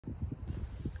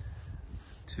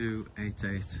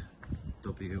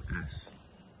288WS.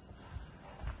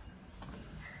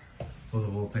 Pull the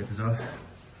wallpapers off.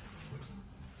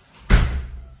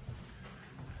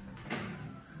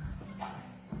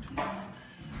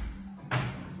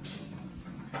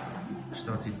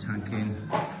 Started tanking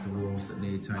the walls that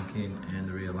need tanking in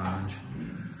the rear lounge.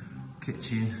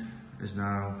 Kitchen is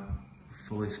now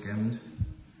fully skimmed.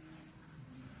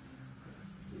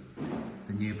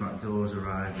 The new back doors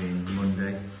arriving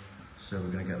Monday, so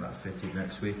we're going to get that fitted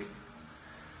next week.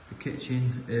 The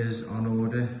kitchen is on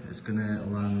order. It's going to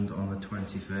land on the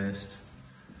 21st,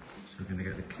 so we're going to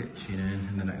get the kitchen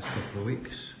in the next couple of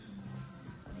weeks.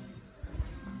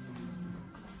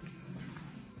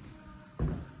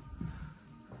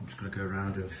 I'm just going to go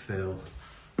around and fill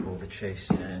all the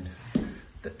chasing in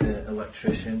that the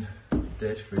electrician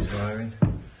did for his wiring.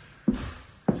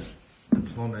 The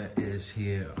plumber is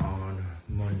here on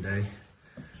Monday.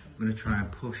 I'm going to try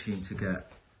and push him to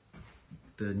get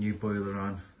the new boiler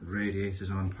on, the radiators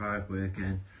on, pipe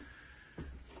working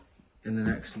in the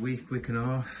next week and a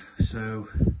half, so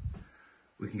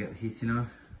we can get the heating on,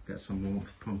 get some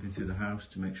warmth pumping through the house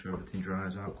to make sure everything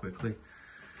dries out quickly.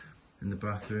 In the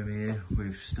bathroom here,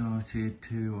 we've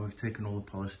taken all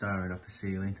the polystyrene off the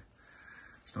ceiling,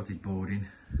 started boarding,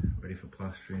 ready for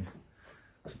plastering.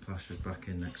 So plaster's back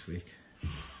in next week.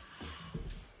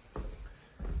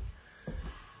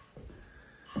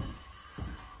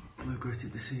 Blue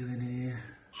gritted the ceiling here,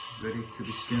 ready to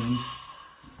be skimmed.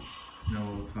 Now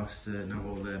all the plaster, now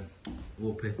all the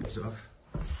wallpaper's off.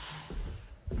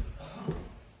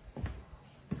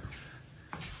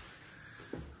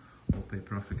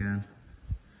 Wallpaper off again.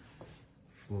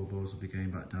 Floorboards will be going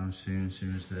back down soon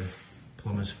as the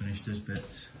plumber's finished his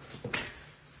bits.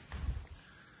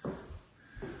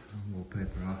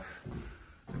 Wallpaper off.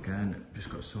 Again,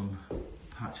 just got some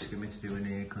patch skimming to do in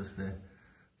here because the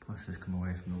plaster's come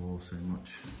away from the wall so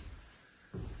much.